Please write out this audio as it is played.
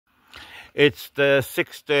It's the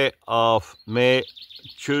 6th day of May,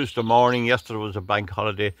 Tuesday morning. Yesterday was a bank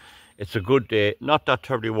holiday. It's a good day, not that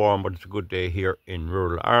terribly warm, but it's a good day here in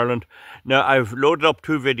rural Ireland. Now, I've loaded up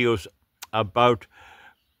two videos about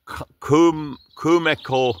Coom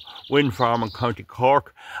Echo Wind Farm in County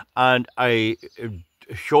Cork, and I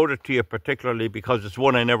showed it to you particularly because it's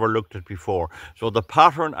one I never looked at before. So the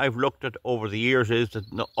pattern I've looked at over the years is that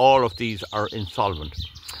all of these are insolvent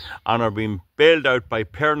and are being bailed out by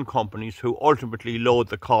parent companies who ultimately load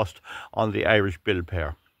the cost on the Irish bill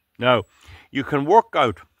payer. Now, you can work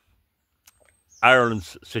out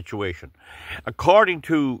Ireland's situation. According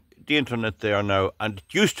to the internet there now, and it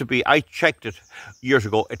used to be, I checked it years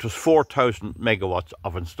ago, it was 4,000 megawatts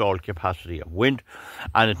of installed capacity of wind,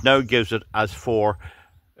 and it now gives it as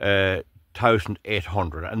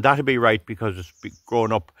 4,800. And that'll be right because it's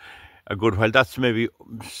grown up a good while. That's maybe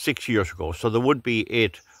 6 years ago. So there would be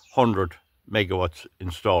 800 megawatts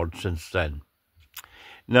installed since then.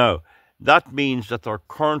 Now, that means that there are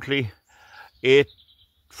currently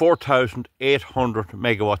 4,800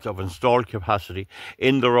 megawatts of installed capacity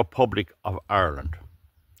in the Republic of Ireland.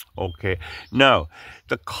 Okay, now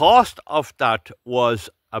the cost of that was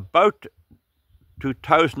about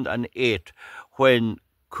 2008 when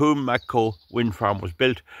Coom Echo Wind Farm was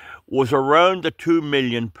built, was around the 2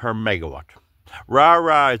 million per megawatt.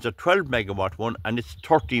 Rara is a 12 megawatt one, and it's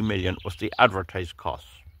 30 million was the advertised cost.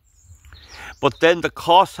 But then the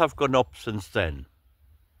costs have gone up since then.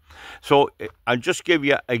 So I'll just give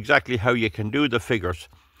you exactly how you can do the figures.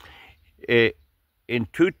 In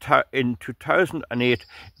 2008, it'd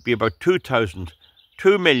be about 2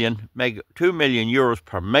 million euros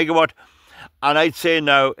per megawatt. And I'd say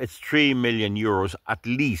now it's 3 million euros at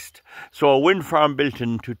least. So a wind farm built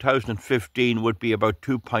in 2015 would be about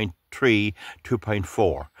 2.3,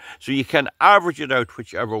 2.4. So you can average it out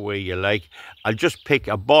whichever way you like. I'll just pick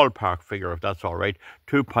a ballpark figure if that's all right.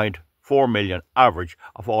 2.4 million average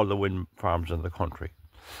of all the wind farms in the country.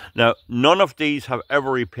 Now, none of these have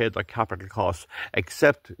ever repaid their capital costs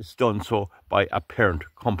except it's done so by a parent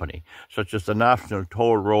company, such as the National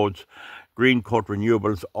Toll Roads, Green Coat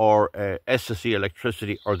Renewables, or SSE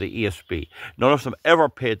Electricity, or the ESB. None of them ever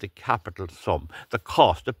paid the capital sum, the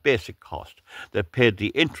cost, the basic cost. They paid the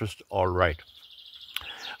interest all right.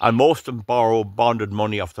 And most of them borrow bonded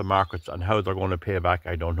money off the markets, and how they're going to pay back,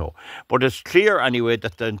 I don't know. But it's clear anyway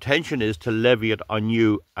that the intention is to levy it on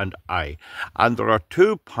you and I. And there are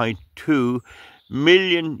 2.2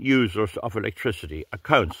 million users of electricity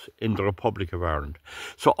accounts in the Republic of Ireland.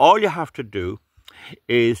 So all you have to do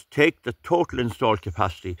is take the total installed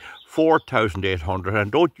capacity, 4,800,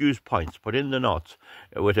 and don't use points, put in the knots.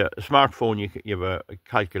 With a smartphone, you have a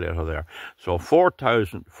calculator there. So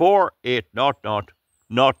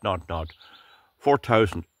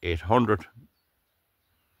 4,800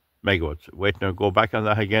 megawatts. Wait, now go back on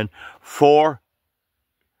that again.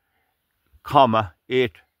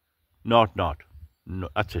 4,800. No,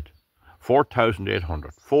 that's it.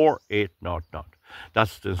 4,800. 4,800.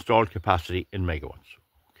 That's the installed capacity in megawatts.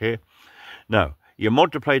 Okay. Now, you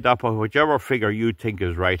multiply that by whichever figure you think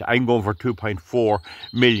is right. I'm going for 2.4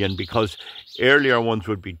 million because earlier ones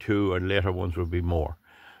would be 2 and later ones would be more.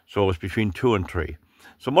 So it's between 2 and 3.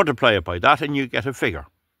 So multiply it by that and you get a figure.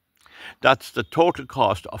 That's the total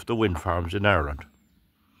cost of the wind farms in Ireland.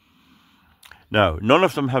 Now, none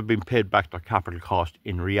of them have been paid back their capital cost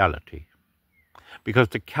in reality because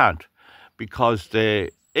they can't, because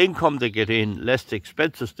the income they get in, less the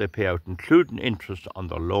expenses they pay out, including interest on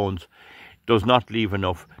their loans, does not leave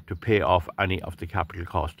enough to pay off any of the capital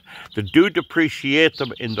cost. They do depreciate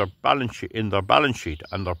them in their balance sheet,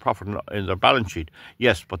 and their profit in their balance sheet.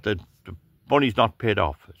 Yes, but the money's not paid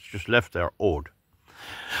off. It's just left there owed.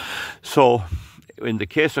 So, in the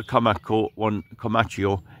case of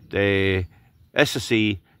Comacchio, the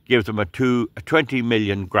SSE gave them a 20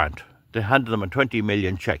 million grant. They handed them a 20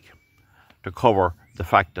 million cheque to cover the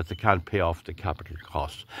fact that they can't pay off the capital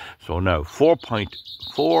costs. So now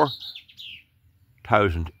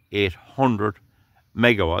 4,800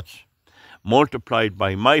 megawatts multiplied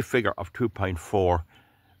by my figure of 2.4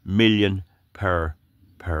 million per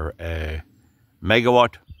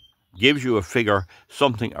megawatt gives you a figure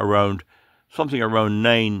something around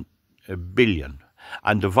 9 billion.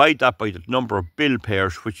 And divide that by the number of bill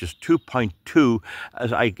payers, which is 2.2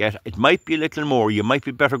 as I get. It might be a little more. You might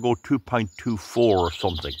be better go 2.24 or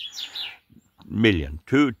something million.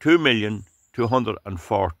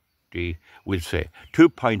 2,240,000, we'll say.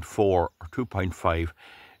 2.4 or 2.5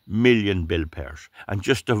 million bill payers. And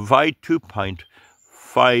just divide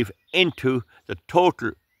 2.5 into the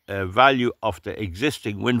total value of the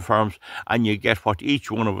existing wind farms, and you get what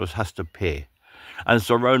each one of us has to pay. And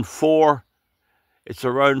it's around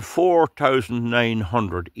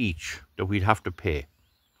 4,900 each that we'd have to pay.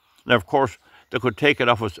 Now, of course, they could take it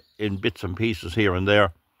off us in bits and pieces here and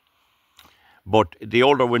there, but the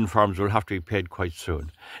older wind farms will have to be paid quite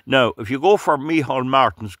soon. Now, if you go for Micheál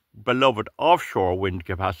Martin's beloved offshore wind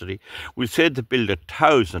capacity, we said to build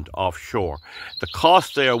 1,000 offshore. The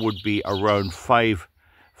cost there would be around 5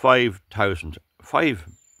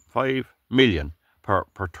 million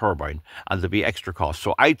per turbine, and there'd be extra costs.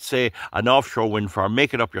 So I'd say an offshore wind farm,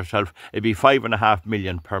 make it up yourself, it'd be 5.5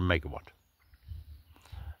 million per megawatt.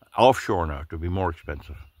 Offshore now, it would be more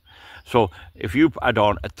expensive. So if you add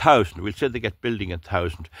on 1,000, we'll say they get building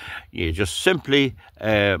 1,000. You just simply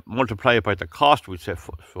multiply it by the cost. We'd say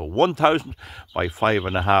so 1,000 by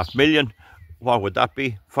 5.5 million. What would that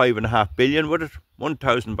be? 5.5 billion, would it?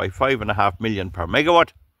 1,000 by 5.5 million per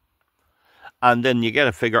megawatt. And then you get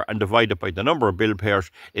a figure and divide it by the number of bill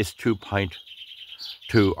payers is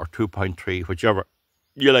 2.2 or 2.3, whichever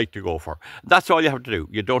you like to go for. That's all you have to do.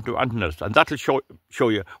 You don't do anything else. And that'll show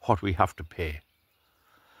you what we have to pay.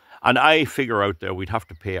 And I figure out there we'd have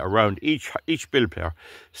to pay around each bill payer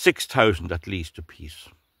 6,000 at least a piece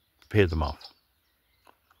to pay them off.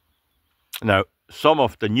 Now, some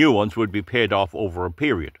of the new ones would be paid off over a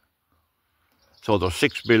period. So there's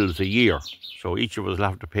 6 bills a year. So each of us will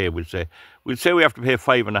have to pay, we'll say we have to pay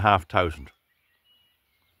 5,500.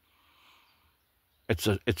 It's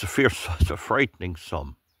a frightening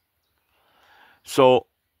sum. So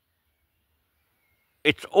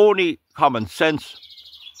it's only common sense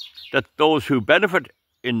that those who benefit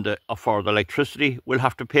for the electricity will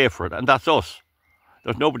have to pay for it, and that's us.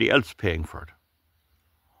 There's nobody else paying for it.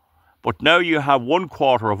 But now you have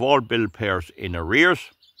 1/4 of all bill payers in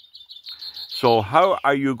arrears. So how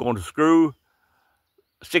are you going to screw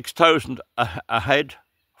 6,000 ahead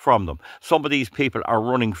from them? Some of these people are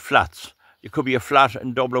running flats. It could be a flat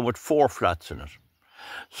in Dublin with 4 flats in it.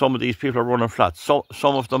 Some of these people are running flats. Some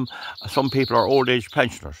people are old age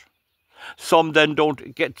pensioners. Some then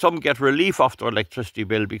get relief off their electricity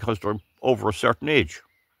bill because they're over a certain age.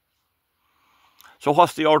 So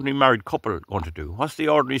what's the ordinary married couple going to do? What's the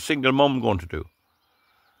ordinary single mum going to do?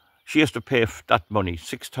 She has to pay that money,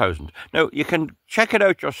 6,000. Now, you can check it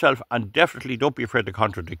out yourself, and definitely don't be afraid to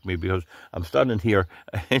contradict me, because I'm standing here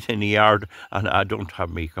in the yard and I don't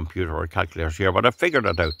have my computer or calculators here, but I figured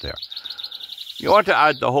it out there. You want to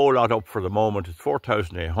add the whole lot up for the moment. It's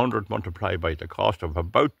 4,800 multiplied by the cost of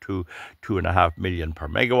about 2.5 million per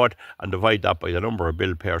megawatt, and divide that by the number of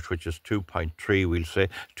bill payers, which is 2.3, we'll say.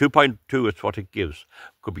 2.2 is what it gives.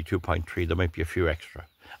 Could be 2.3, there might be a few extra.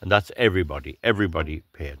 And that's everybody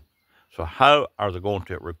paying. So how are they going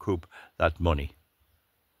to recoup that money?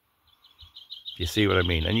 You see what I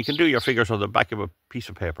mean? And you can do your figures on the back of a piece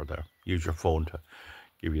of paper there. Use your phone to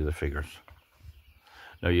give you the figures.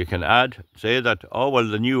 Now you can say that, oh, well,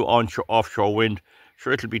 the new offshore wind,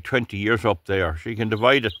 sure, it'll be 20 years up there. So you can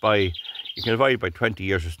divide it by 20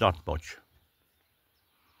 years. It's not much.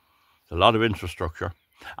 It's a lot of infrastructure,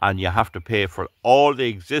 and you have to pay for all the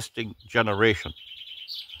existing generation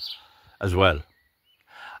as well.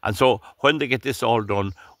 And so when they get this all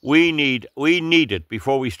done, we needed,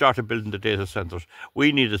 before we started building the data centres,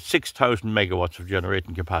 we needed 6,000 megawatts of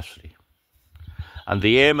generating capacity. And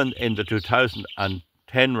the aim in the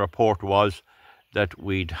 2010 report was that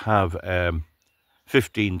we'd have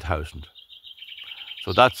 15,000.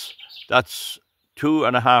 So that's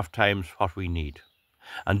 2.5 times what we need.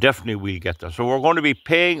 And definitely we'll get there. So we're going to be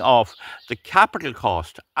paying off the capital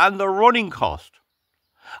cost and the running cost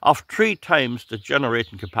of 3 times the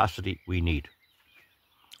generating capacity we need.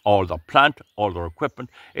 All the plant, all their equipment,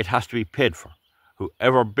 it has to be paid for.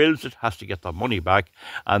 Whoever builds it has to get their money back,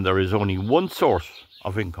 and there is only one source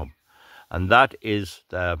of income, and that is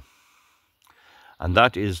the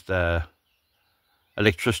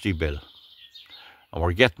electricity bill.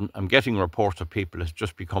 And I'm getting reports of people it's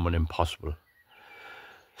just becoming impossible.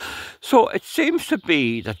 So it seems to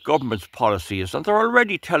be that government's policy is that they're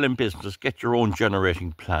already telling business, get your own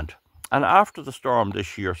generating plant. And after the storm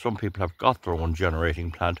this year, some people have got their own generating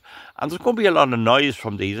plant. And there's going to be a lot of noise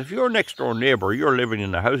from these. If your next door neighbour, you're living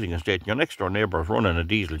in a housing estate, and your next door neighbour is running a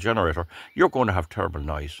diesel generator, you're going to have terrible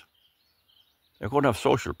noise. You're going to have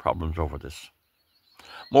social problems over this.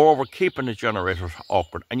 Moreover, keeping the generator is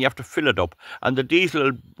awkward, and you have to fill it up, and the diesel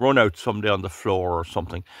will run out someday on the floor or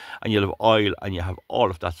something, and you'll have oil, and you have all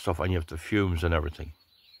of that stuff, and you have the fumes and everything.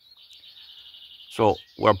 So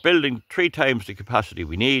we're building 3 times the capacity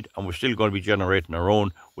we need, and we're still going to be generating our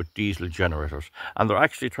own with diesel generators. And they're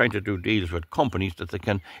actually trying to do deals with companies that they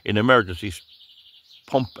can, in emergencies,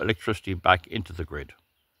 pump electricity back into the grid.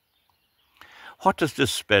 What does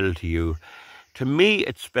this spell to you? To me,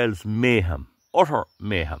 it spells mayhem, utter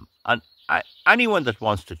mayhem. And anyone that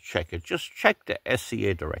wants to check it, just check the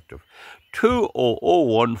SCA Directive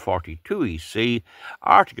 2001/42 EC,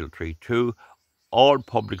 Article 3.2. All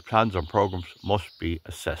public plans and programmes must be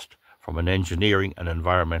assessed from an engineering and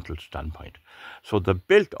environmental standpoint. So they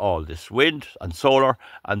built all this wind and solar,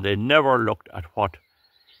 and they never looked at what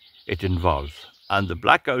it involves. And the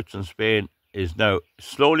blackouts in Spain is now,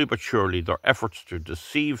 slowly but surely, their efforts to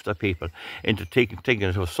deceive the people into thinking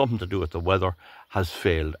it was something to do with the weather has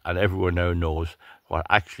failed. And everyone now knows what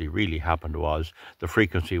actually really happened was the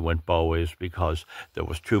frequency went both ways because there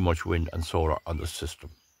was too much wind and solar on the system.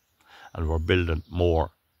 And we're building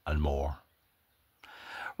more and more.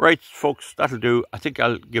 Right, folks, that'll do. I think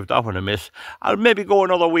I'll give that one a miss. I'll maybe go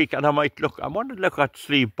another week and I want to look at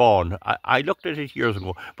Slieve Bawn. I looked at it years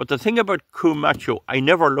ago. But the thing about Cumacho, I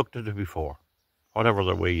never looked at it before. Whatever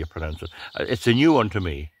the way you pronounce it. It's a new one to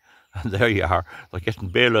me. And there you are. They're getting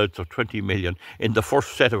bailouts of 20 million. In the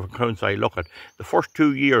first set of accounts I look at, the first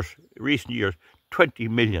 2 years, recent years, 20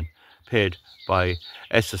 million paid by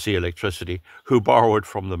SSE Electricity, who borrowed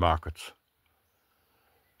from the markets.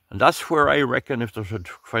 And that's where I reckon if there's a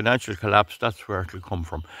financial collapse, that's where it'll come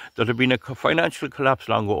from. There'd have been a financial collapse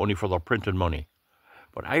long ago only for their printing money.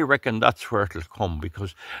 But I reckon that's where it'll come,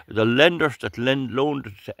 because the lenders that loaned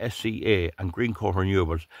it to SCA and Greencoat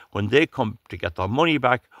Renewables, when they come to get their money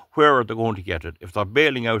back, where are they going to get it? If they're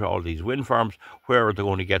bailing out all these wind farms, where are they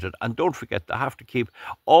going to get it? And don't forget, they have to keep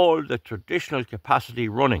all the traditional capacity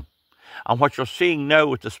running. And what you're seeing now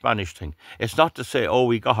with the Spanish thing, it's not to say, oh,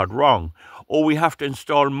 we got it wrong. Oh, we have to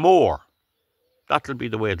install more. That'll be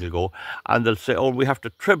the way it'll go. And they'll say, oh, we have to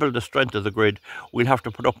triple the strength of the grid. We'll have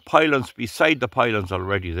to put up pylons beside the pylons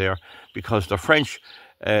already there, because the French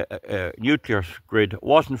nuclear grid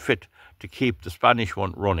wasn't fit to keep the Spanish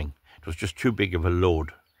one running. It was just too big of a load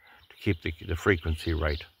to keep the frequency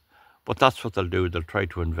right. But that's what they'll do. They'll try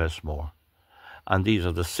to invest more. And these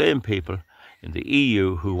are the same people in the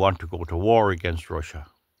EU who want to go to war against Russia.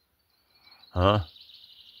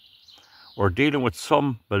 We're dealing with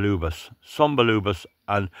some balubas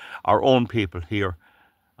and our own people here,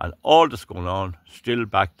 and all that's going on still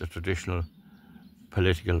back the traditional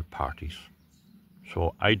political parties.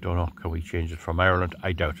 So I don't know, can we change it from Ireland?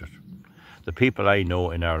 I doubt it. The people I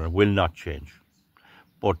know in Ireland will not change,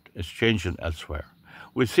 but it's changing elsewhere.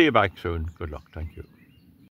 We'll see you back soon. Good luck. Thank you.